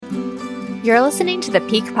You're listening to the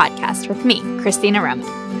Pique Podcast with me, Christina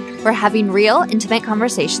Roman. We're having real, intimate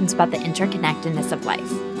conversations about the interconnectedness of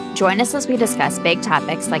life. Join us as we discuss big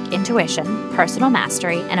topics like intuition, personal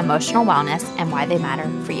mastery, and emotional wellness, and why they matter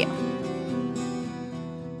for you.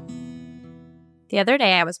 The other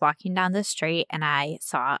day, I was walking down the street and I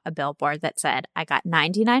saw a billboard that said, "I got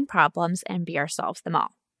 99 problems and beer solves them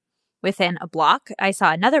all." Within a block, I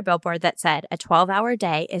saw another billboard that said, "A 12-hour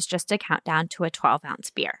day is just a countdown to a 12-ounce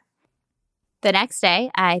beer." The next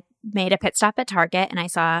day, I made a pit stop at Target and I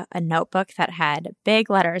saw a notebook that had big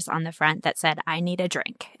letters on the front that said, "I need a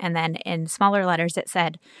drink." And then in smaller letters, it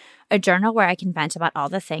said, "A journal where I can vent about all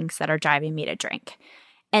the things that are driving me to drink."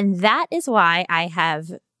 And that is why I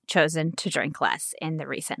have chosen to drink less in the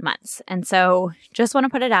recent months. And so just want to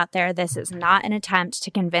put it out there. This is not an attempt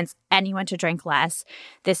to convince anyone to drink less.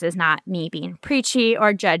 This is not me being preachy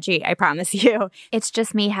or judgy, I promise you. It's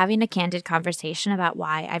just me having a candid conversation about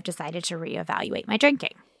why I've decided to reevaluate my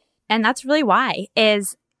drinking. And that's really why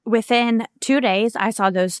is within 2 days, I saw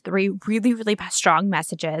those 3 really, really strong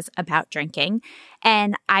messages about drinking.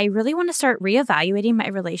 And I really want to start reevaluating my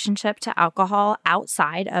relationship to alcohol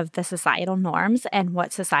outside of the societal norms and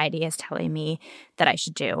what society is telling me that I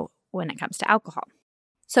should do when it comes to alcohol.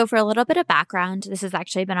 So for a little bit of background, this has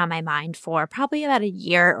actually been on my mind for probably about a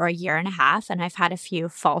year or a year and a half, and I've had a few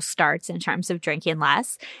false starts in terms of drinking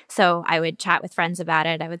less. So I would chat with friends about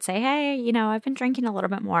it. I would say, hey, I've been drinking a little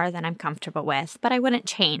bit more than I'm comfortable with, but I wouldn't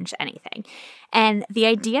change anything. And the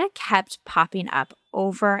idea kept popping up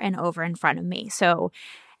over and over in front of me. So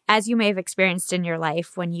as you may have experienced in your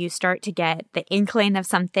life, when you start to get the inkling of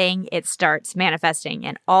something, it starts manifesting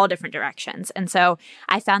in all different directions. And so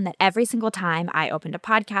I found that every single time I opened a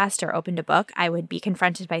podcast or opened a book, I would be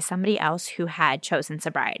confronted by somebody else who had chosen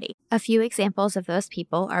sobriety. A few examples of those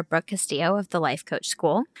people are Brooke Castillo of the Life Coach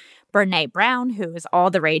School, Brene Brown, who is all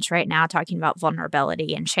the rage right now talking about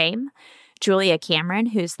vulnerability and shame, Julia Cameron,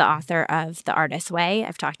 who's the author of The Artist's Way.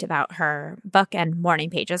 I've talked about her book and morning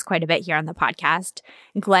pages quite a bit here on the podcast.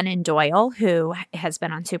 Glennon Doyle, who has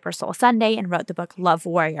been on Super Soul Sunday and wrote the book Love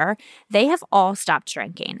Warrior. They have all stopped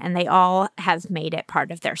drinking, and they all have made it part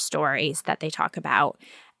of their stories that they talk about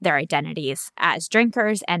their identities as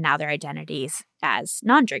drinkers and now their identities as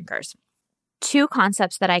non-drinkers. 2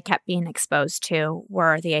 concepts that I kept being exposed to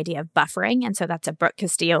were the idea of buffering, and so that's a Brooke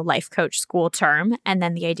Castillo Life Coach School term, and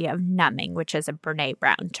then the idea of numbing, which is a Brene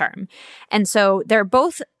Brown term. And so they're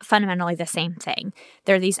both fundamentally the same thing.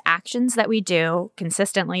 They're these actions that we do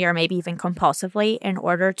consistently or maybe even compulsively in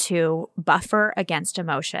order to buffer against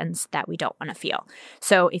emotions that we don't want to feel.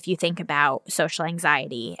 So if you think about social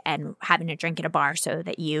anxiety and having a drink at a bar so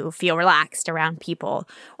that you feel relaxed around people,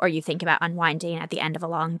 or you think about unwinding at the end of a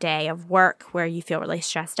long day of work where you feel really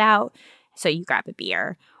stressed out, so you grab a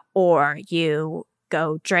beer, or you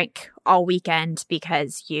go drink all weekend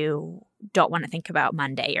because you don't want to think about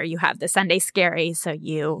Monday, or you have the Sunday scary, so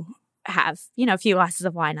you have, a few glasses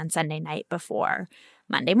of wine on Sunday night before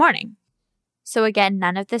Monday morning. So again,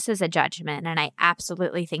 none of this is a judgment, and I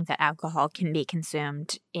absolutely think that alcohol can be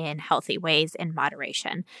consumed in healthy ways in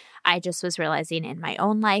moderation. I just was realizing in my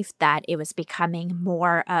own life that it was becoming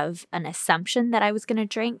more of an assumption that I was going to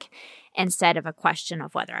drink instead of a question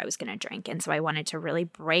of whether I was going to drink. And so I wanted to really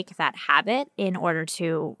break that habit in order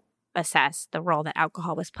to assess the role that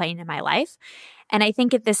alcohol was playing in my life. And I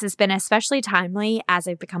think this has been especially timely as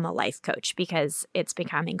I've become a life coach, because it's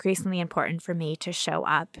become increasingly important for me to show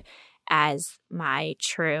up as my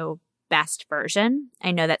true best version.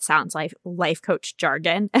 I know that sounds like life coach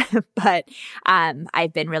jargon, but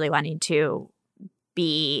I've been really wanting to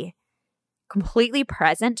be completely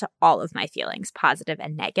present to all of my feelings, positive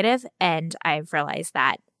and negative. And I've realized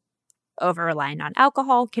that over-relying on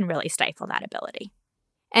alcohol can really stifle that ability.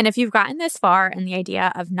 And if you've gotten this far and the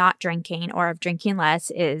idea of not drinking or of drinking less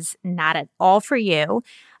is not at all for you,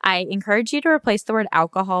 I encourage you to replace the word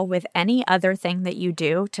alcohol with any other thing that you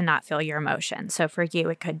do to not feel your emotions. So for you,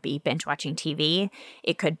 it could be binge watching TV.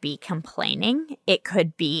 It could be complaining. It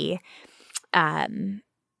could be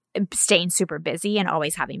staying super busy and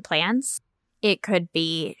always having plans. It could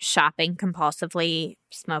be shopping compulsively,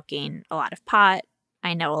 smoking a lot of pot.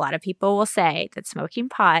 I know a lot of people will say that smoking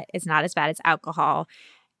pot is not as bad as alcohol.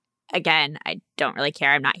 Again, I don't really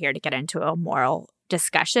care. I'm not here to get into a moral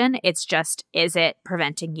discussion. It's just, is it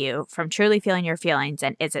preventing you from truly feeling your feelings,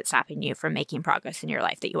 and is it stopping you from making progress in your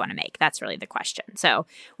life that you want to make? That's really the question. So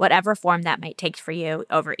whatever form that might take for you,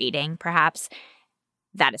 overeating perhaps,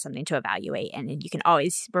 that is something to evaluate. And you can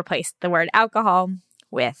always replace the word alcohol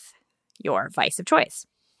with your vice of choice.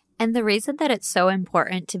 And the reason that it's so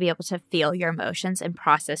important to be able to feel your emotions and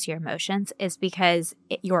process your emotions is because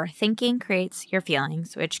your thinking creates your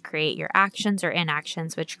feelings, which create your actions or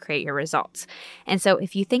inactions, which create your results. And so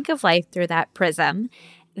if you think of life through that prism,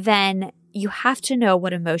 then you have to know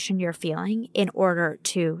what emotion you're feeling in order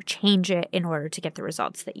to change it, in order to get the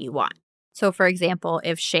results that you want. So for example,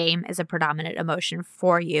 if shame is a predominant emotion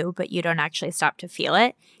for you, but you don't actually stop to feel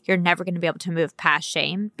it, you're never going to be able to move past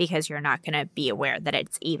shame because you're not going to be aware that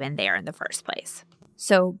it's even there in the first place.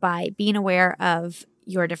 So by being aware of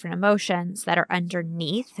your different emotions that are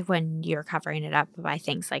underneath when you're covering it up by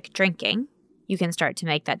things like drinking, you can start to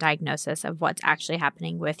make that diagnosis of what's actually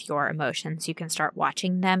happening with your emotions. You can start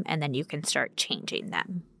watching them, and then you can start changing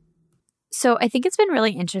them. So I think it's been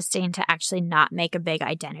really interesting to actually not make a big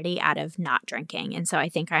identity out of not drinking. And so I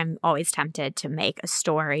think I'm always tempted to make a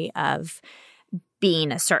story of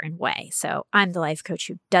being a certain way. So I'm the life coach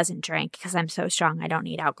who doesn't drink because I'm so strong I don't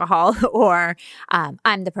need alcohol. Or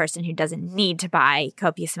I'm the person who doesn't need to buy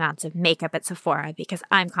copious amounts of makeup at Sephora because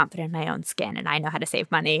I'm confident in my own skin and I know how to save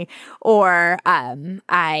money. Or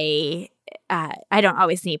I don't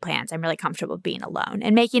always need plans. I'm really comfortable being alone,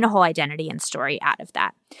 and making a whole identity and story out of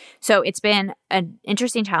that. So it's been an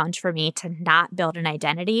interesting challenge for me to not build an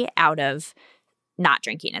identity out of not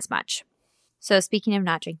drinking as much. So speaking of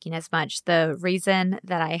not drinking as much, the reason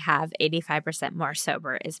that I have 85% more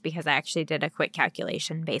sober is because I actually did a quick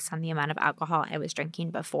calculation based on the amount of alcohol I was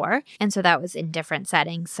drinking before. And so that was in different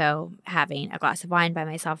settings. So having a glass of wine by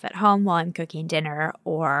myself at home while I'm cooking dinner,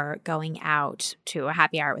 or going out to a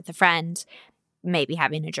happy hour with a friend, maybe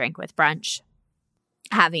having a drink with brunch,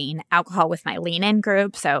 having alcohol with my lean-in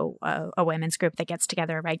group, so a women's group that gets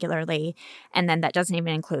together regularly. And then that doesn't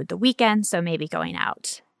even include the weekend, so maybe going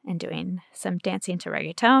out and doing some dancing to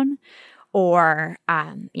reggaeton, or,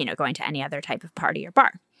 going to any other type of party or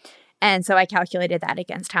bar. And so I calculated that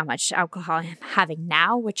against how much alcohol I'm having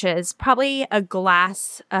now, which is probably a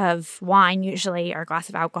glass of wine usually, or a glass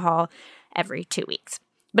of alcohol every 2 weeks.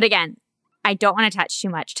 But again, I don't want to attach too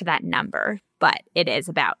much to that number, but it is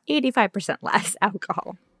about 85% less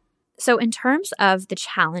alcohol. So in terms of the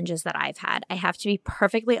challenges that I've had, I have to be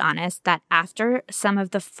perfectly honest that after some of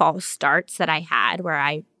the false starts that I had, where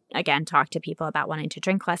I, again, talked to people about wanting to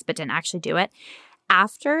drink less but didn't actually do it,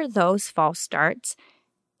 after those false starts,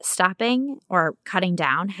 stopping or cutting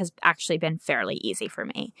down has actually been fairly easy for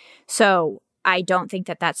me. So I don't think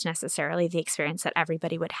that that's necessarily the experience that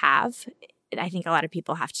everybody would have. I think a lot of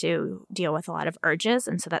people have to deal with a lot of urges.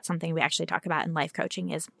 And so that's something we actually talk about in life coaching,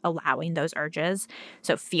 is allowing those urges.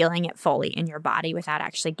 So feeling it fully in your body without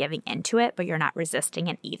actually giving into it, but you're not resisting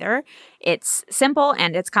it either. It's simple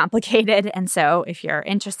and it's complicated. And so if you're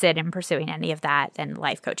interested in pursuing any of that, then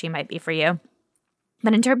life coaching might be for you.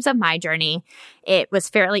 But in terms of my journey, it was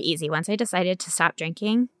fairly easy. Once I decided to stop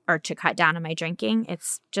drinking or to cut down on my drinking,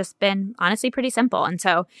 it's just been honestly pretty simple. And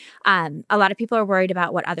so a lot of people are worried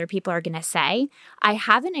about what other people are going to say. I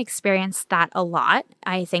haven't experienced that a lot.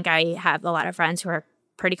 I think I have a lot of friends who are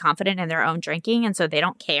pretty confident in their own drinking. And so they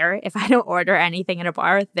don't care if I don't order anything in a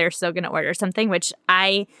bar, they're still going to order something, which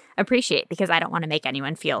I appreciate because I don't want to make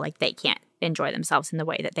anyone feel like they can't enjoy themselves in the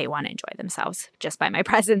way that they want to enjoy themselves just by my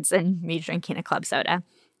presence and me drinking a club soda.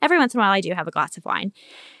 Every once in a while, I do have a glass of wine.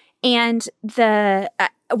 And the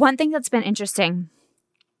one thing that's been interesting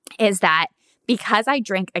is that because I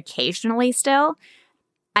drink occasionally still,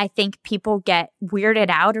 I think people get weirded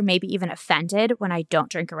out or maybe even offended when I don't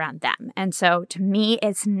drink around them. And so to me,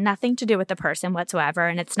 it's nothing to do with the person whatsoever.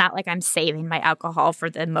 And it's not like I'm saving my alcohol for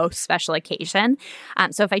the most special occasion.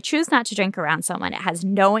 So if I choose not to drink around someone, it has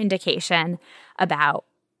no indication about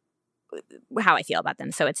how I feel about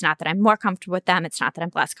them. So it's not that I'm more comfortable with them. It's not that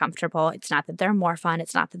I'm less comfortable. It's not that they're more fun.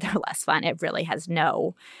 It's not that they're less fun. It really has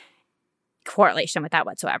no correlation with that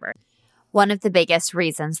whatsoever. One of the biggest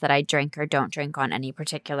reasons that I drink or don't drink on any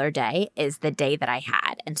particular day is the day that I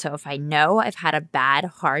had. And so if I know I've had a bad,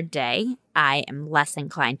 hard day, I am less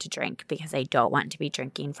inclined to drink because I don't want to be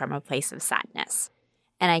drinking from a place of sadness.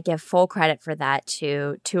 And I give full credit for that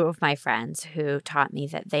to two of my friends who taught me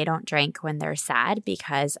that they don't drink when they're sad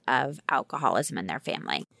because of alcoholism in their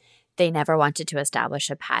family. They never wanted to establish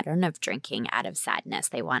a pattern of drinking out of sadness.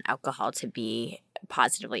 They want alcohol to be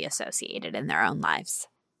positively associated in their own lives.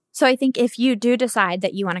 So I think if you do decide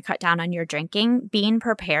that you want to cut down on your drinking, being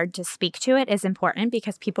prepared to speak to it is important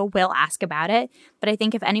because people will ask about it. But I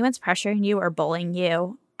think if anyone's pressuring you or bullying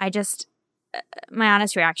you, my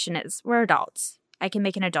honest reaction is we're adults. I can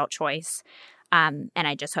make an adult choice. And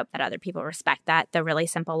I just hope that other people respect that. The really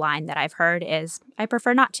simple line that I've heard is, I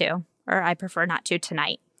prefer not to, or I prefer not to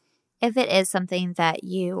tonight. If it is something that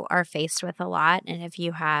you are faced with a lot, and if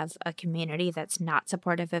you have a community that's not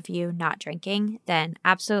supportive of you not drinking, then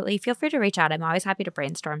absolutely feel free to reach out. I'm always happy to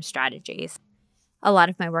brainstorm strategies. A lot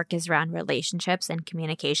of my work is around relationships and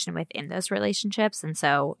communication within those relationships. And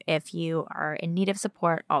so if you are in need of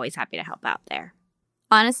support, always happy to help out there.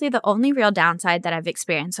 Honestly, the only real downside that I've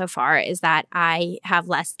experienced so far is that I have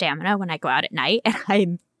less stamina when I go out at night,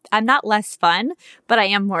 and I'm not less fun, but I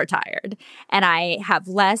am more tired, and I have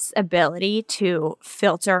less ability to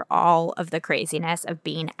filter all of the craziness of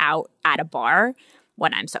being out at a bar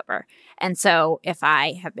when I'm sober. And so if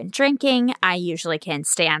I have been drinking, I usually can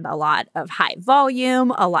stand a lot of high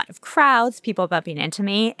volume, a lot of crowds, people bumping into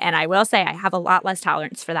me. And I will say I have a lot less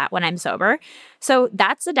tolerance for that when I'm sober. So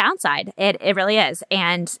that's a downside. It really is.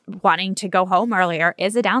 And wanting to go home earlier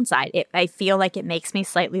is a downside. I feel like it makes me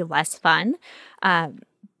slightly less fun.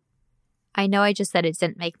 I know I just said it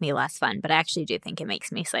didn't make me less fun, but I actually do think it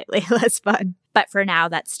makes me slightly less fun. But for now,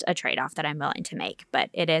 that's a trade-off that I'm willing to make. But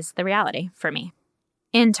it is the reality for me.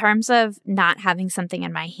 In terms of not having something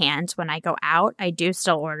in my hand when I go out, I do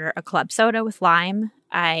still order a club soda with lime.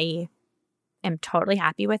 I am totally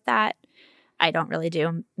happy with that. I don't really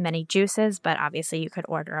do many juices, but obviously you could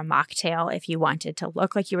order a mocktail if you wanted to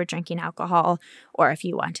look like you were drinking alcohol, or if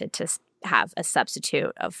you wanted to have a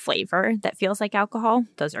substitute of flavor that feels like alcohol.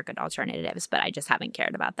 Those are good alternatives, but I just haven't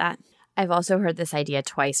cared about that. I've also heard this idea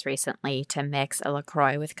twice recently to mix a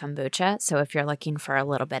LaCroix with kombucha. So if you're looking for a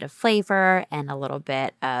little bit of flavor and a little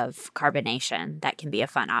bit of carbonation, that can be a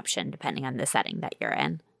fun option depending on the setting that you're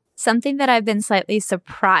in. Something that I've been slightly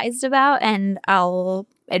surprised about, and I'll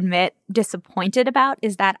admit disappointed about,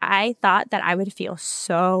 is that I thought that I would feel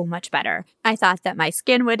so much better. I thought that my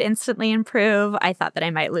skin would instantly improve. I thought that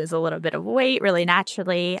I might lose a little bit of weight really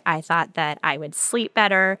naturally. I thought that I would sleep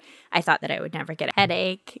better. I thought that I would never get a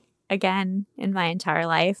headache again in my entire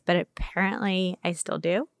life, but apparently I still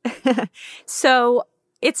do. So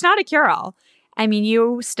it's not a cure-all. I mean,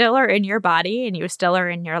 you still are in your body and you still are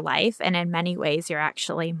in your life. And in many ways, you're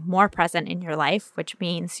actually more present in your life, which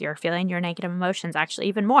means you're feeling your negative emotions actually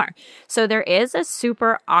even more. So there is a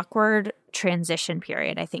super awkward transition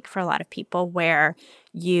period, I think, for a lot of people where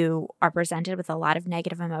you are presented with a lot of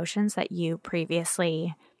negative emotions that you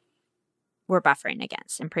previously were buffering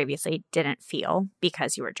against and previously didn't feel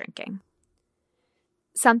because you were drinking.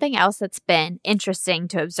 Something else that's been interesting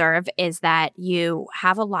to observe is that you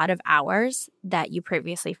have a lot of hours that you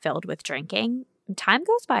previously filled with drinking. Time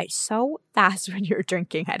goes by so fast when you're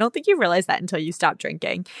drinking. I don't think you realize that until you stop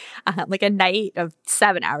drinking. Like a night of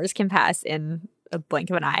 7 hours can pass in a blink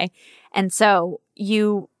of an eye. And so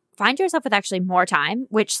you find yourself with actually more time,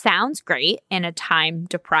 which sounds great in a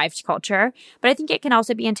time-deprived culture, but I think it can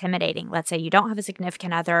also be intimidating. Let's say you don't have a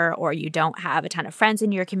significant other or you don't have a ton of friends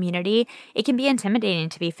in your community. It can be intimidating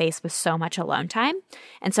to be faced with so much alone time.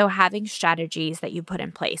 And so having strategies that you put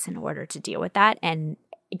in place in order to deal with that and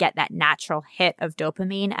get that natural hit of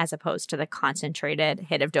dopamine as opposed to the concentrated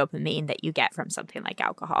hit of dopamine that you get from something like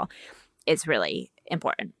alcohol is really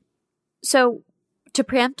important. So to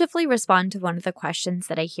preemptively respond to one of the questions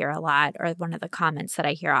that I hear a lot, or one of the comments that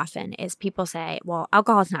I hear often, is people say, well,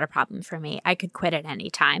 alcohol is not a problem for me. I could quit at any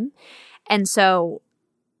time. And so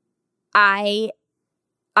I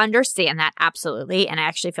understand that absolutely. And I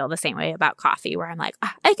actually feel the same way about coffee, where I'm like,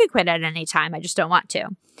 I could quit at any time. I just don't want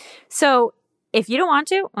to. So if you don't want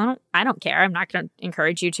to, I don't care. I'm not going to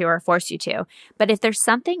encourage you to or force you to. But if there's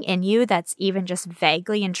something in you that's even just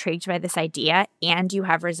vaguely intrigued by this idea and you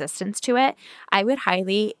have resistance to it, I would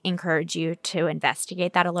highly encourage you to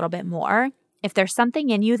investigate that a little bit more. If there's something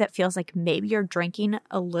in you that feels like maybe you're drinking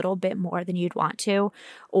a little bit more than you'd want to,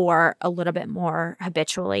 or a little bit more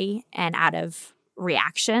habitually and out of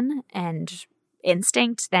reaction and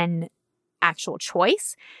instinct than actual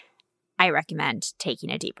choice, I recommend taking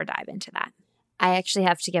a deeper dive into that. I actually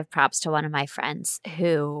have to give props to one of my friends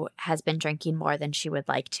who has been drinking more than she would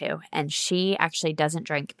like to. And she actually doesn't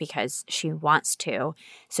drink because she wants to.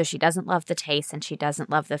 So she doesn't love the taste and she doesn't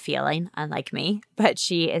love the feeling, unlike me. But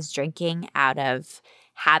she is drinking out of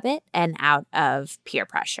habit and out of peer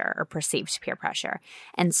pressure or perceived peer pressure.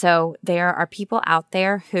 And so there are people out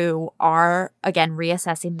there who are, again,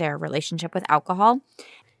 reassessing their relationship with alcohol.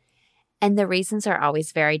 And the reasons are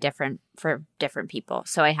always very different for different people.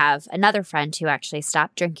 So I have another friend who actually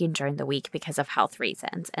stopped drinking during the week because of health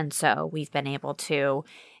reasons. And so we've been able to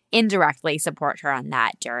indirectly support her on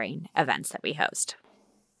that during events that we host.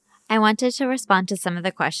 I wanted to respond to some of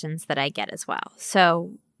the questions that I get as well.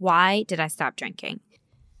 So why did I stop drinking?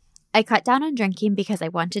 I cut down on drinking because I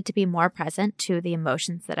wanted to be more present to the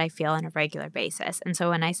emotions that I feel on a regular basis. And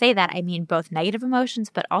so when I say that, I mean both negative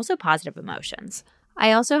emotions, but also positive emotions.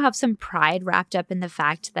 I also have some pride wrapped up in the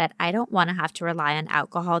fact that I don't want to have to rely on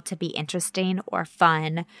alcohol to be interesting or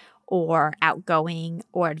fun or outgoing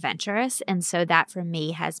or adventurous. And so that for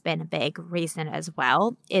me has been a big reason as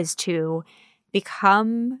well, is to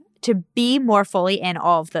be more fully in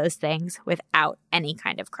all of those things without any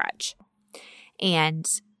kind of crutch. And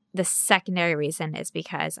the secondary reason is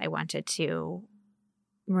because I wanted to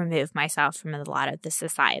remove myself from a lot of the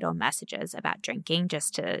societal messages about drinking,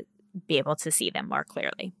 just to be able to see them more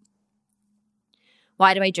clearly.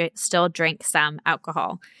 Why do I still drink some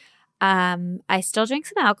alcohol? I still drink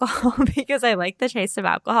some alcohol because I like the taste of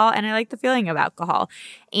alcohol and I like the feeling of alcohol.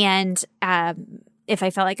 And if I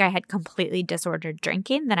felt like I had completely disordered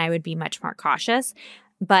drinking, then I would be much more cautious.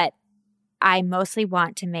 But I mostly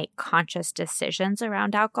want to make conscious decisions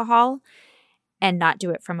around alcohol and not do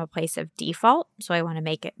it from a place of default. So I want to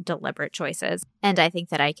make it deliberate choices. And I think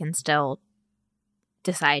that I can still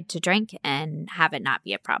decide to drink and have it not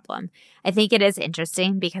be a problem. I think it is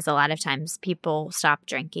interesting because a lot of times people stop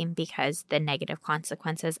drinking because the negative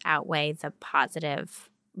consequences outweigh the positive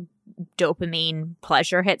dopamine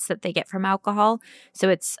pleasure hits that they get from alcohol. So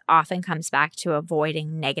it's often comes back to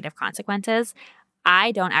avoiding negative consequences.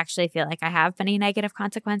 I don't actually feel like I have many negative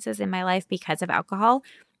consequences in my life because of alcohol.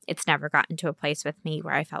 It's never gotten to a place with me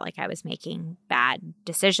where I felt like I was making bad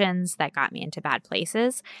decisions that got me into bad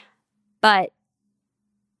places. But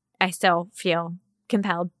I still feel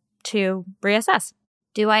compelled to reassess.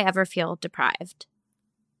 Do I ever feel deprived?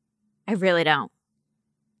 I really don't.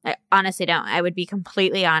 I honestly don't. I would be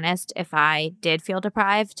completely honest if I did feel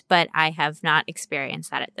deprived, but I have not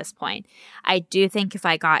experienced that at this point. I do think if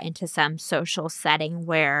I got into some social setting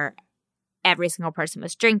where every single person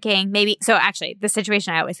was drinking, so actually the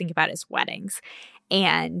situation I always think about is weddings.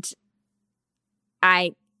 And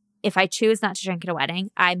if I choose not to drink at a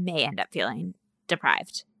wedding, I may end up feeling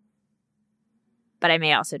deprived. But I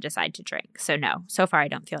may also decide to drink. So no, so far I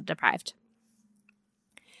don't feel deprived.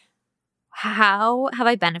 How have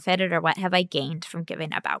I benefited or what have I gained from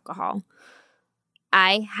giving up alcohol?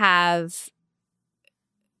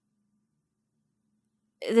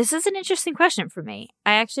 This is an interesting question for me.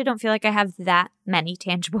 I actually don't feel like I have that many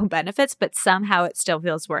tangible benefits, but somehow it still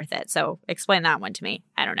feels worth it. So explain that one to me.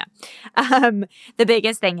 I don't know. The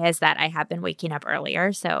biggest thing is that I have been waking up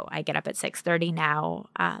earlier. So I get up at 6:30 now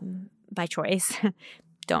by choice.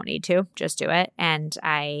 Don't need to, just do it. And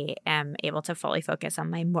I am able to fully focus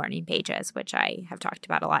on my morning pages, which I have talked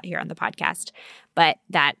about a lot here on the podcast. But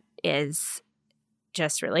that is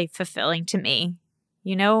just really fulfilling to me.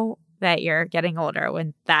 You know that you're getting older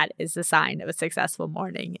when that is a sign of a successful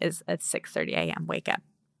morning, is a 6:30 a.m. wake up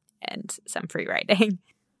and some free writing.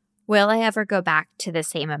 Will I ever go back to the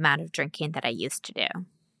same amount of drinking that I used to do?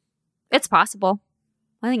 It's possible.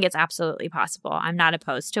 I think it's absolutely possible. I'm not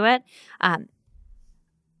opposed to it.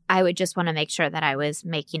 I would just want to make sure that I was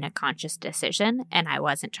making a conscious decision and I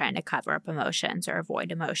wasn't trying to cover up emotions or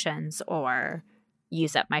avoid emotions or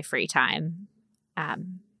use up my free time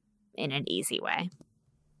in an easy way.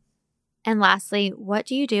 And lastly, what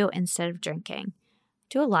do you do instead of drinking? I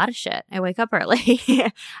do a lot of shit. I wake up early.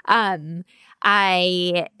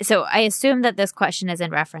 I assume that this question is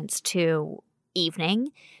in reference to evening.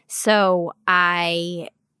 So I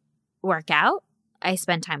work out. I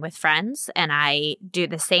spend time with friends and I do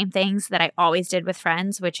the same things that I always did with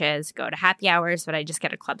friends, which is go to happy hours, but I just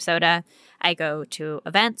get a club soda. I go to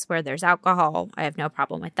events where there's alcohol. I have no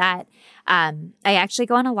problem with that. I actually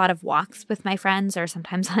go on a lot of walks with my friends or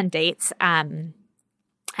sometimes on dates.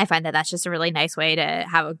 I find that that's just a really nice way to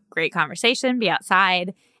have a great conversation, be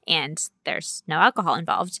outside, and there's no alcohol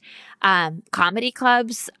involved. Comedy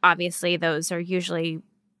clubs, obviously, those are usually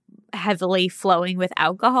heavily flowing with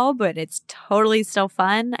alcohol, but it's totally still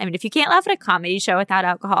fun. I mean, if you can't laugh at a comedy show without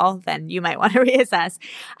alcohol, then you might want to reassess.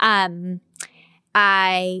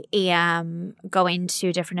 I am going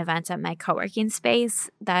to different events at my co-working space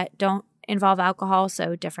that don't involve alcohol,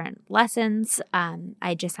 so different lessons.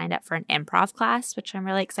 I just signed up for an improv class, which I'm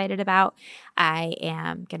really excited about. I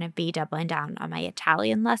am going to be doubling down on my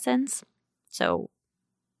Italian lessons. So,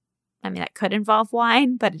 I mean, that could involve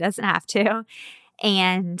wine, but it doesn't have to.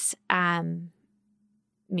 And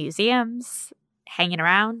museums, hanging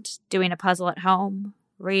around, doing a puzzle at home,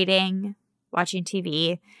 reading, watching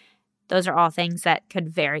TV. Those are all things that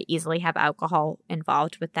could very easily have alcohol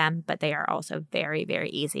involved with them, but they are also very,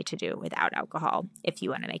 very easy to do without alcohol if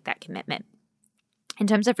you want to make that commitment. In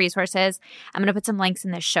terms of resources, I'm going to put some links in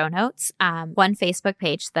the show notes. One Facebook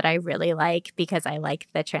page that I really like because I like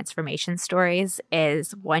the transformation stories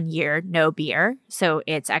is 1 Year No Beer. So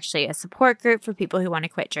it's actually a support group for people who want to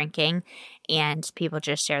quit drinking, and people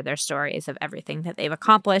just share their stories of everything that they've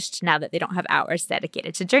accomplished now that they don't have hours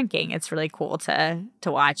dedicated to drinking. It's really cool to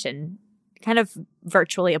watch and kind of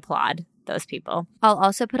virtually applaud those people. I'll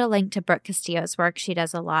also put a link to Brooke Castillo's work. She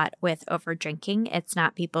does a lot with over drinking. It's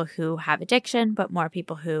not people who have addiction, but more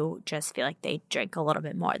people who just feel like they drink a little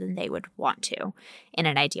bit more than they would want to in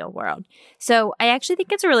an ideal world. So I actually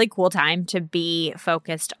think it's a really cool time to be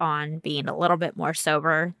focused on being a little bit more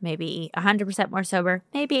sober, maybe 100% more sober,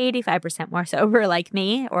 maybe 85% more sober like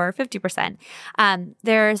me, or 50%.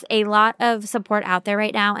 There's a lot of support out there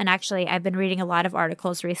right now. And actually, I've been reading a lot of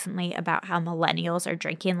articles recently about how millennials are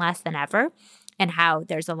drinking less than ever, and how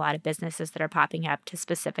there's a lot of businesses that are popping up to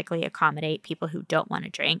specifically accommodate people who don't want to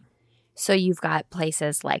drink. So you've got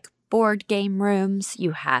places like board game rooms,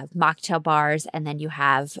 you have mocktail bars, and then you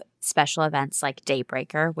have special events like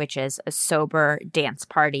Daybreaker, which is a sober dance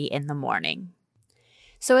party in the morning.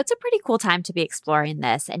 So it's a pretty cool time to be exploring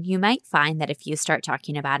this, and you might find that if you start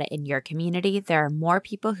talking about it in your community, there are more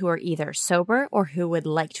people who are either sober or who would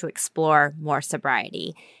like to explore more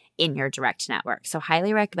sobriety in your direct network. So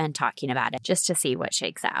highly recommend talking about it just to see what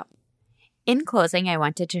shakes out. In closing, I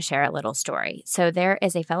wanted to share a little story. So there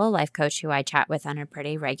is a fellow life coach who I chat with on a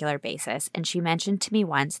pretty regular basis, and she mentioned to me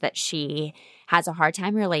once that she has a hard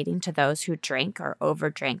time relating to those who drink or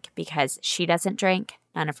overdrink because she doesn't drink,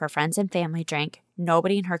 none of her friends and family drink,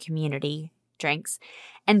 nobody in her community drinks.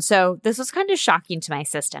 And so this was kind of shocking to my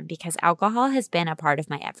system because alcohol has been a part of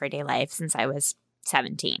my everyday life since I was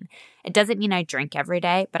 17. It doesn't mean I drink every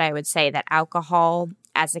day, but I would say that alcohol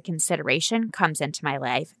as a consideration comes into my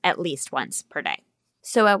life at least once per day.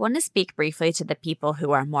 So I want to speak briefly to the people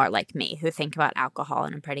who are more like me, who think about alcohol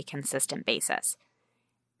on a pretty consistent basis.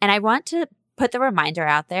 And I want to put the reminder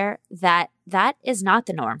out there that that is not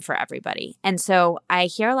the norm for everybody. And so I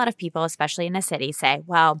hear a lot of people, especially in the city, say,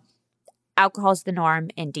 well, alcohol is the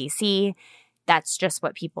norm in DC. That's just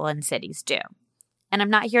what people in cities do. And I'm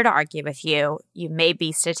not here to argue with you. You may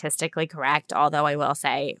be statistically correct, although I will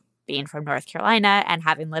say, being from North Carolina and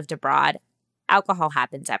having lived abroad, alcohol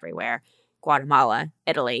happens everywhere. Guatemala,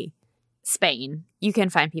 Italy, Spain. You can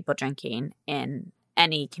find people drinking in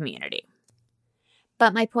any community.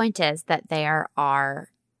 But my point is that there are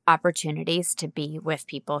opportunities to be with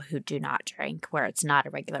people who do not drink, where it's not a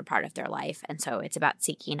regular part of their life. And so it's about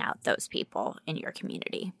seeking out those people in your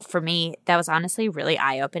community. For me, that was honestly really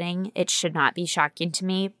eye-opening. It should not be shocking to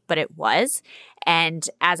me, but it was. And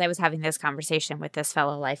as I was having this conversation with this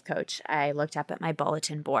fellow life coach, I looked up at my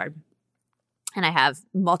bulletin board and I have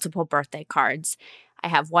multiple birthday cards. I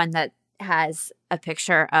have one that has a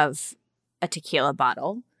picture of a tequila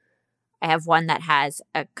bottle. I have one that has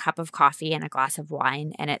a cup of coffee and a glass of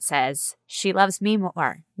wine, and it says, she loves me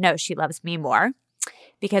more. No, she loves me more,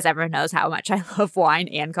 because everyone knows how much I love wine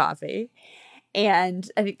and coffee. And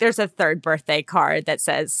I think there's a third birthday card that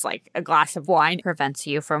says, like, a glass of wine prevents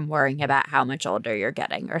you from worrying about how much older you're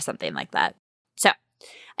getting or something like that. So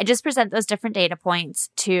I just present those different data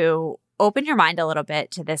points to open your mind a little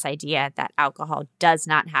bit to this idea that alcohol does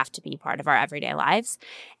not have to be part of our everyday lives.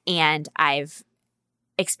 And I've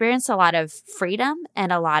experienced a lot of freedom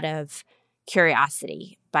and a lot of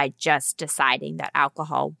curiosity by just deciding that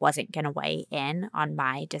alcohol wasn't going to weigh in on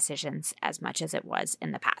my decisions as much as it was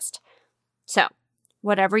in the past. So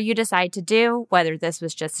whatever you decide to do, whether this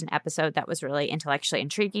was just an episode that was really intellectually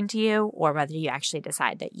intriguing to you, or whether you actually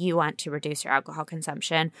decide that you want to reduce your alcohol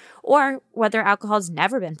consumption, or whether alcohol's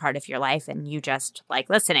never been part of your life and you just like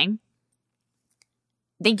listening,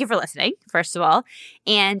 thank you for listening, first of all.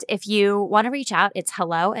 And if you want to reach out, it's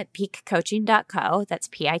hello@piquecoaching.co. That's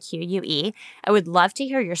PIQUE. I would love to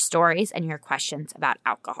hear your stories and your questions about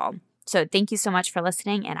alcohol. So thank you so much for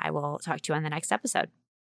listening, and I will talk to you on the next episode.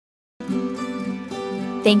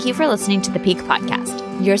 Thank you for listening to the Pique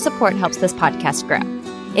Podcast. Your support helps this podcast grow.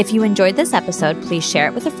 If you enjoyed this episode, please share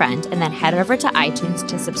it with a friend and then head over to iTunes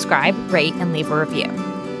to subscribe, rate, and leave a review.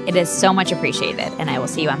 It is so much appreciated, and I will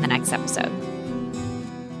see you on the next episode.